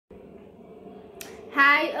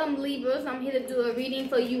Hi, Libras. I'm here to do a reading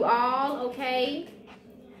for you all, okay?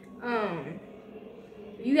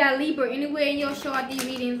 You got Libra anywhere in your chart, these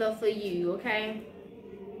readings are for you, okay?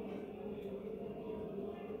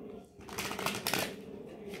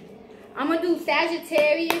 I'm gonna do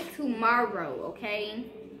Sagittarius tomorrow, okay?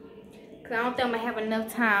 Cause I don't think I'm gonna have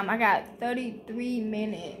enough time. I got 33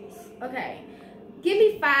 minutes. Okay. Give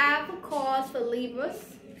me 5 cards for Libras.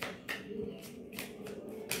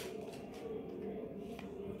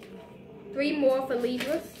 Three more for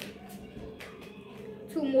Libras.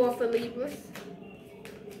 2 more for Libras.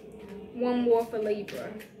 1 more for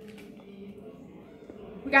Libra.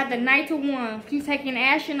 We got the Knight of Wands. You taking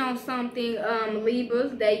action on something,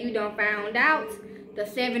 Libras, that you done found out. The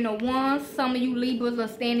 7 of Wands. Some of you Libras are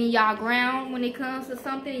standing y'all ground when it comes to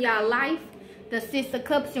something in y'all life. The 6 of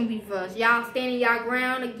Cups in reverse. Y'all standing y'all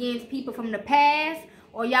ground against people from the past.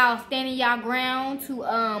 Or y'all standing y'all ground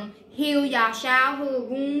to heal y'all childhood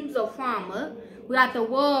wounds or trauma. We got the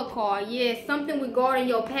World card. Yes, something regarding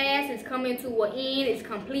your past is coming to an end. It's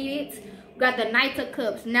completed. We got the Knight of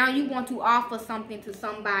Cups. Now you want to offer something to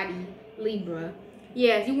somebody, Libra.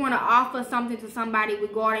 Yes, you want to offer something to somebody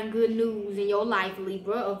regarding good news in your life,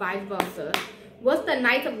 Libra, or vice versa. What's the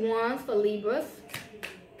Knight of Wands for Libras?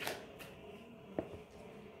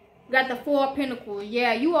 We got the 4 of Pentacles.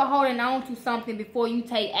 Yeah, you are holding on to something before you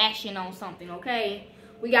take action on something, okay?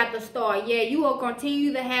 We got the Star. Yeah, you will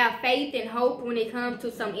continue to have faith and hope when it comes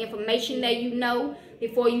to some information that you know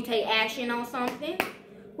before you take action on something.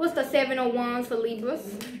 What's the 7 of Wands for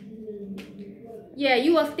Libras? Yeah,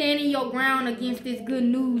 you are standing your ground against this good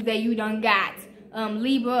news that you done got.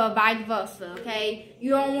 Libra or vice versa, okay?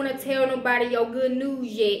 You don't want to tell nobody your good news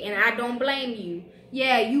yet, and I don't blame you.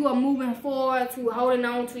 Yeah, you are moving forward to holding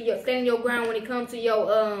on to your, standing your ground when it comes to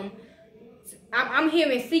your, I'm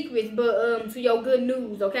hearing secrets, but to your good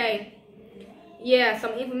news, okay? Yeah,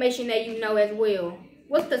 some information that you know as well.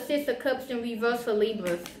 What's the 6 of Cups in reverse for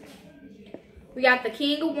Libras? We got the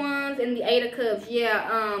King of Wands and the 8 of Cups.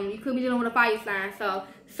 Yeah, you could be dealing with a fire sign. So,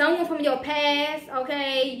 someone from your past,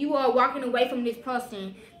 okay, you are walking away from this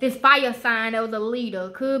person. This fire sign that was a leader.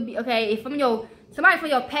 Could be, okay, if somebody from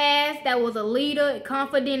your past that was a leader,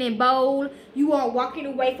 confident and bold, you are walking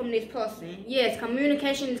away from this person. Yes,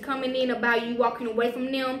 communication is coming in about you walking away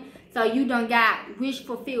from them. So, you done got wish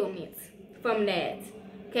fulfillment from that.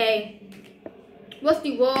 Okay. What's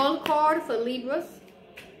the World card for Libras?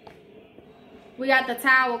 We got the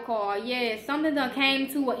Tower card. Yes, something done came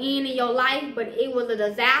to an end in your life, but it was a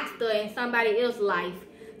disaster in somebody else's life.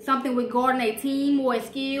 Something regarding a team or a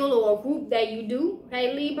skill or a group that you do.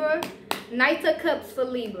 Okay, Libra. Knight of Cups for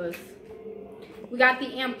Libras. We got the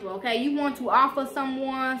Emperor. Okay, you want to offer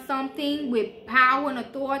someone something with power and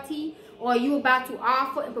authority, or you about to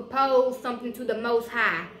offer and propose something to the Most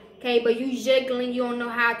High. Okay, but you juggling. You don't know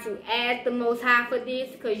how to ask the Most High for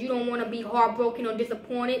this because you don't want to be heartbroken or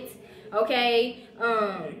disappointed. Okay,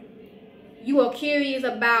 you are curious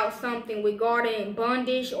about something regarding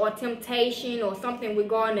bondage or temptation or something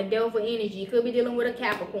regarding the devil energy. You could be dealing with a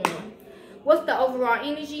Capricorn. What's the overall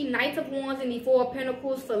energy? Knight of Wands and the 4 of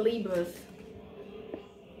Pentacles for Libras.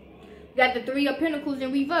 You got the 3 of Pentacles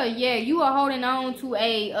in reverse. Yeah, you are holding on to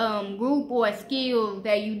a group or a skill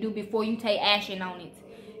that you do before you take action on it.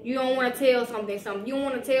 You don't want to tell something. You don't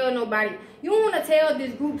want to tell nobody. You don't want to tell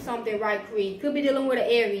this group something right quick. Could be dealing with an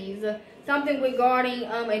Aries. Something regarding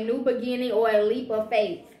a new beginning or a leap of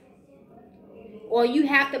faith. Or you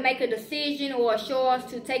have to make a decision or a choice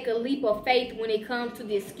to take a leap of faith when it comes to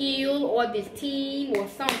this skill or this team or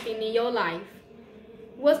something in your life.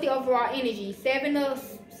 What's the overall energy? 7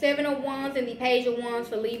 of Wands and the Page of Wands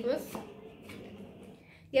for Libras.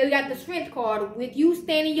 Yeah, we got the Strength card. With you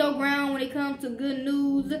standing your ground when it comes to good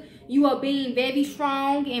news, you are being very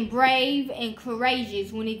strong and brave and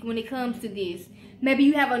courageous when it comes to this. Maybe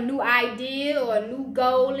you have a new idea or a new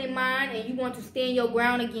goal in mind and you want to stand your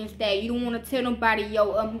ground against that. You don't want to tell nobody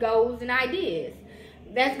your goals and ideas.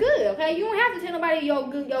 That's good, okay? You don't have to tell nobody your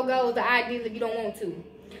goals or ideas if you don't want to.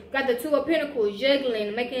 Got the 2 of Pentacles,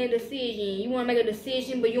 juggling, making a decision. You want to make a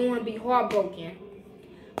decision, but you don't want to be heartbroken.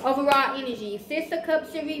 Overall energy, 6 of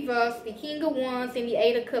Cups in reverse, the King of Wands, and the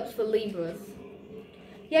 8 of Cups for Libras.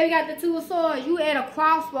 Yeah, we got the 2 of Swords. You at a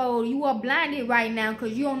crossroad. You are blinded right now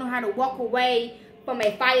because you don't know how to walk away from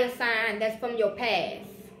a fire sign that's from your past.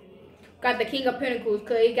 Got the King of Pentacles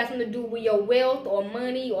because it got something to do with your wealth or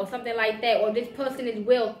money or something like that. Or this person is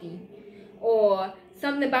wealthy. Or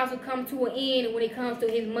something about to come to an end when it comes to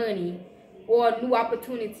his money. Or a new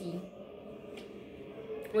opportunity.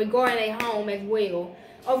 Regarding a home as well.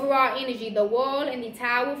 Overall energy, the World and the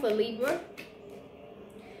Tower for Libra.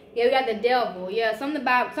 Yeah, we got the Devil. Yeah, something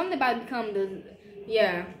about become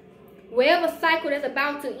Yeah. Whatever cycle that's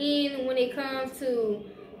about to end when it comes to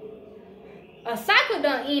a cycle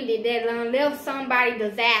done ended that done left somebody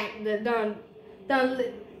disaster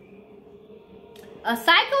a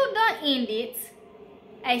cycle done ended.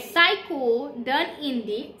 A cycle done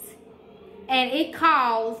ended, and it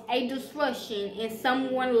caused a disruption in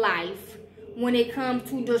someone's life when it comes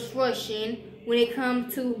to disruption, when it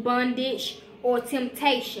comes to bondage or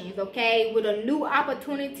temptations, okay? With a new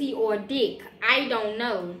opportunity or dick. I don't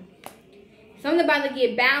know. Something about to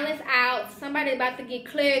get balanced out. Somebody about to get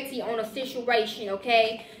clarity on a situation,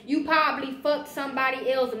 okay? You probably fucked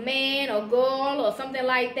somebody else, man or girl or something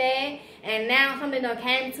like that. And now something done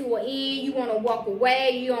came to an end. You want to walk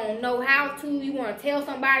away. You don't know how to. You want to tell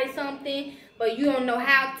somebody something, but you don't know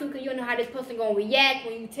how to because you don't know how this person going to react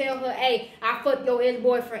when you tell her, hey, I fucked your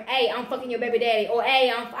ex-boyfriend. Hey, I'm fucking your baby daddy. Or,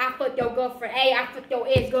 hey, I fucked your girlfriend. Hey, I fucked your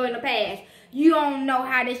ex-girl in the past. You don't know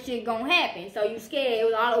how this shit gonna happen. So you scared it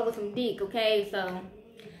was all over some dick, okay? So,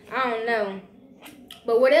 I don't know.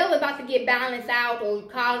 But whatever about to get balanced out or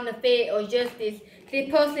cause and effect or justice, this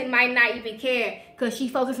person might not even care because she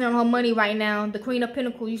focusing on her money right now. The Queen of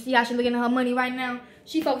Pentacles, you see how she looking at her money right now?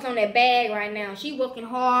 She focused on that bag right now. She working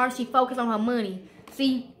hard. She focused on her money.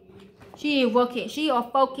 See? She ain't working. She are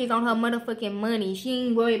focused on her motherfucking money. She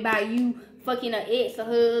ain't worried about you fucking an ex of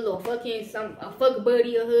hers or fucking a fuck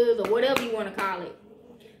buddy of hers or whatever you want to call it.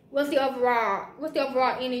 What's the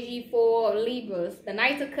overall energy for Libras? The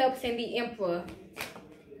Knight of Cups and the Emperor.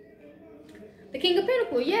 The King of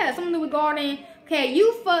Pentacles, yeah, something regarding, okay,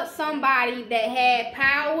 you fucked somebody that had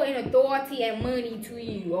power and authority and money to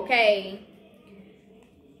you, okay?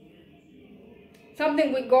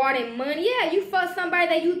 Something regarding money, yeah, you fucked somebody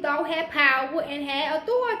that you thought had power and had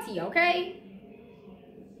authority, okay?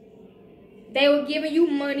 They were giving you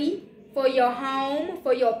money for your home,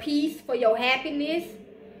 for your peace, for your happiness,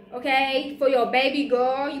 okay? For your baby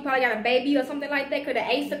girl. You probably got a baby or something like that because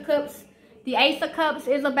the Ace of Cups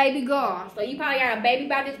is a baby girl. So you probably got a baby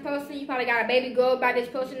by this person. You probably got a baby girl by this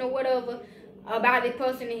person or whatever. About this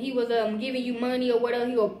person and he was giving you money or whatever.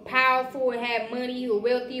 He was powerful and had money. He was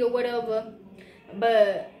wealthy or whatever.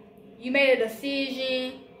 But you made a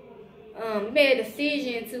decision. You made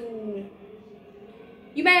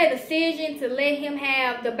a decision to let him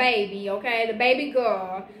have the baby, okay? The baby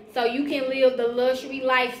girl. So you can live the luxury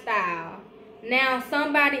lifestyle. Now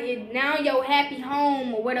your happy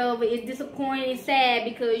home or whatever is disappointed and sad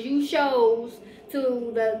because you chose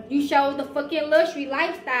the fucking luxury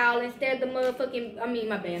lifestyle instead of the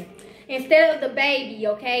motherfucking, instead of the baby,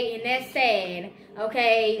 okay? And that's sad,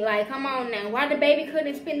 okay? Like, come on now. Why the baby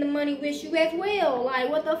couldn't spend the money with you as well? Like,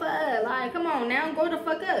 what the fuck? Like, come on now. Go the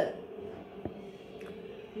fuck up.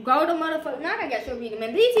 Go to motherfucker. Now I got your reading,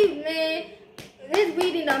 man. This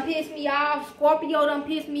reading done pissed me off. Scorpio done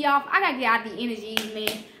pissed me off. I gotta get out the energies,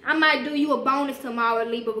 man. I might do you a bonus tomorrow,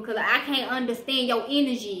 Libra, because I can't understand your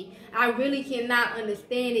energy. I really cannot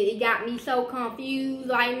understand it. It got me so confused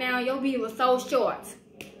right now. Your video was so short.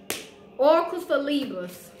 Oracles for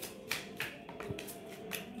Libras.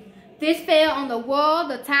 This fell on the World,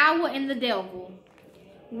 the Tower, and the Devil.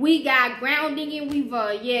 We got grounding in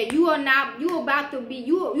reverse. Yeah, you are not about to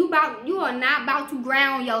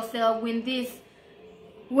ground yourself when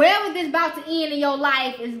wherever this about to end in your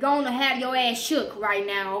life is gonna have your ass shook right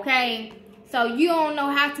now, okay? So you don't know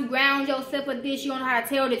how to ground yourself with this, you don't know how to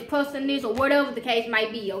tell this person this or whatever the case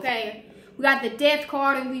might be, okay? We got the Death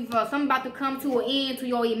card in reverse. Something about to come to an end to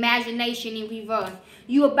your imagination in reverse.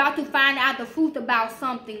 You about to find out the truth about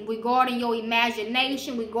something regarding your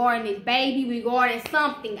imagination, regarding this baby, regarding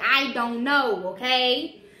something. I don't know,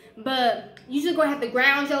 okay? But you just gonna have to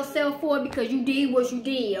ground yourself for it because you did what you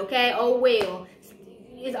did, okay? Oh well.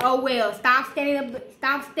 It's oh well. Stop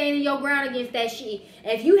standing your ground against that shit.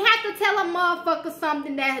 If you have to tell a motherfucker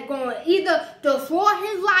something that's going to either destroy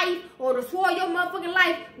his life or destroy your motherfucking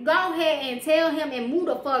life, go ahead and tell him and move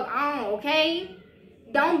the fuck on, okay?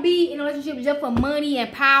 Don't be in a relationship just for money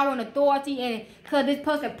and power and authority and because this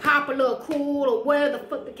person popular or cool or whatever the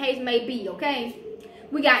fuck the case may be, okay?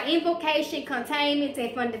 We got invocation, containment,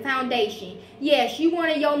 and from the foundation. Yes, you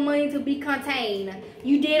wanted your money to be contained.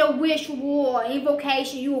 You did a wish war,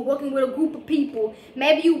 invocation. You were working with a group of people.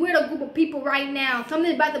 Maybe you with a group of people right now.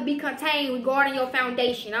 Something's about to be contained regarding your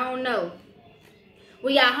foundation. I don't know.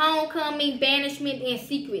 We got homecoming, banishment, and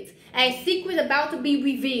secrets. A secret about to be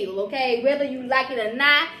revealed, okay? Whether you like it or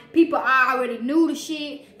not, people already knew the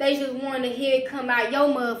shit. They just wanted to hear it come out your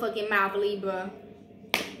motherfucking mouth, Libra.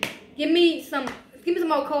 Give me some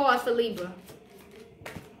more cards for Libra.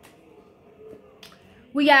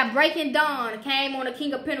 We got Breaking Dawn. Came on the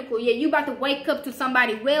King of Pentacles. Yeah, you about to wake up to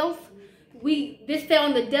somebody's wealth. this fell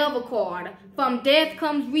on the devil card. From death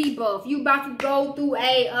comes rebirth. You about to go through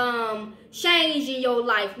a change in your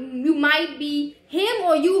life. You might be him,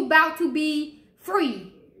 or you about to be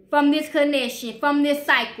free from this connection, from this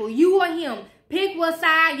cycle. You or him. Pick what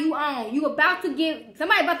side you on. You about to get,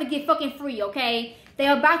 somebody about to get fucking free, okay?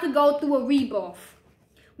 They're about to go through a rebirth.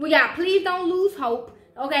 We got please don't lose hope.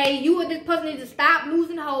 Okay, you or this person needs to stop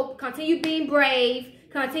losing hope. Continue being brave.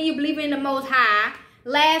 Continue believing in the Most High.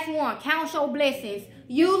 Last one, count your blessings.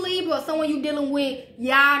 You Libra or someone you dealing with,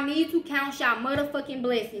 y'all need to count your motherfucking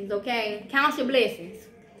blessings, okay? Count your blessings.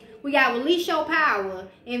 We got release your power,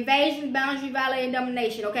 invasion, boundary, violation, and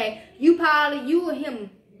domination, okay? You or him,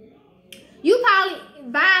 you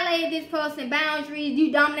probably violated this person's boundaries,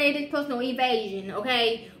 you dominated this person, or invasion,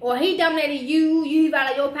 okay? Or he dominated you, you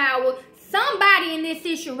violated your power. Somebody in this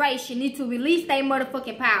situation needs to release their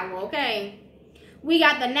motherfucking power, okay? We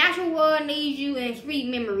got the natural world needs you and sweet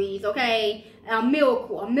memories, okay? A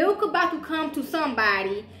miracle about to come to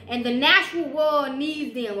somebody, and the natural world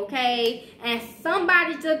needs them, okay? And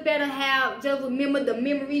somebody just better just remember the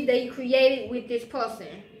memories that you created with this person.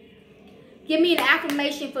 Give me an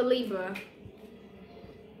affirmation for Libra.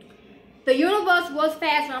 The universe works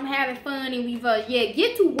fast when I'm having fun in reverse. Yeah,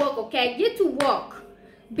 get to work, okay? Get to work.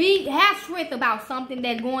 Have strength about something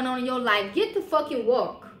that's going on in your life. Get to fucking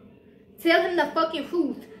work. Tell him the fucking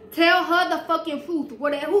truth. Tell her the fucking truth.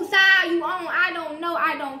 Whose side you on? I don't know.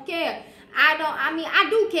 I don't care. I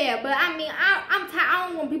do care, but I'm tired. I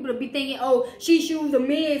don't want people to be thinking, oh, she choose the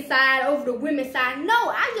men's side over the women's side. No,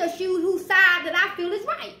 I just choose whose side that I feel is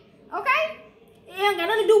right. Okay? It ain't got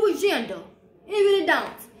nothing to do with gender. It really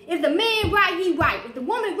don't. If the man right, he right. If the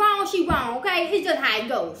woman wrong, she wrong, okay? It's just how it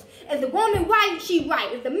goes. If the woman right, she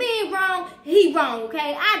right. If the man wrong, he wrong,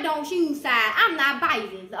 okay? I don't choose sides. I'm not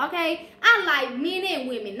biased, okay? I like men and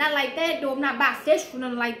women. Not like that, though. I'm not bisexual,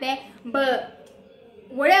 nothing like that. But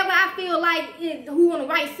whatever I feel like who on the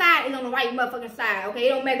right side is on the right motherfucking side, okay? It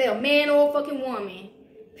don't matter if they're a man or a fucking woman.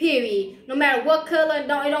 Period. No matter what color, it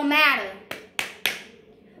don't matter.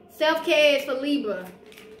 Self-care is for Libra.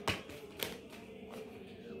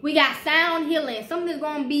 We got sound healing. Something's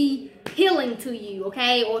gonna be healing to you,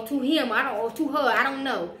 okay? Or to him, or to her, I don't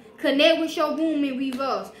know. Connect with your womb in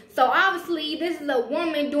reverse. So obviously, this is a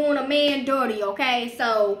woman doing a man dirty, okay?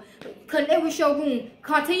 So connect with your womb.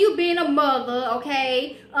 Continue being a mother,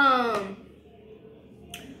 okay?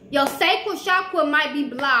 Your sacral chakra might be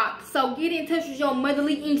blocked, so get in touch with your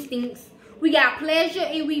motherly instincts. We got pleasure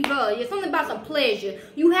in reverse. There's something about some pleasure.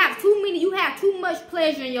 You have too much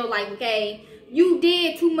pleasure in your life, okay? You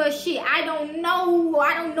did too much shit. I don't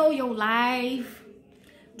know your life.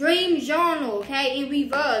 Dream journal, okay, in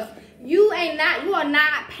reverse. You are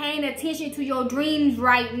not paying attention to your dreams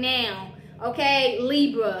right now, okay,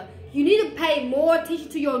 Libra. You need to pay more attention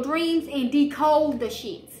to your dreams and decode the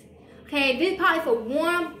shit. Okay, this is probably for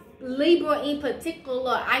one Libra in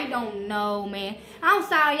particular. I don't know, man. I'm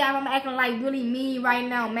sorry, y'all. I'm acting like really mean right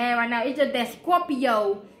now, man. Right now, it's just that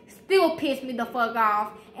Scorpio still pissed me the fuck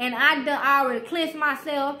off, and I already cleansed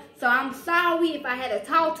myself. So I'm sorry if I had to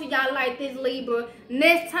talk to y'all like this, Libra.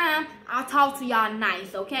 Next time, I'll talk to y'all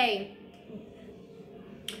nice, okay?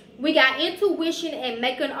 We got intuition and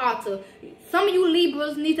make an altar. Some of you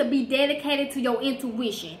Libras need to be dedicated to your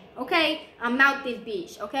intuition, okay? I'm out this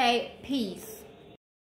bitch, okay? Peace.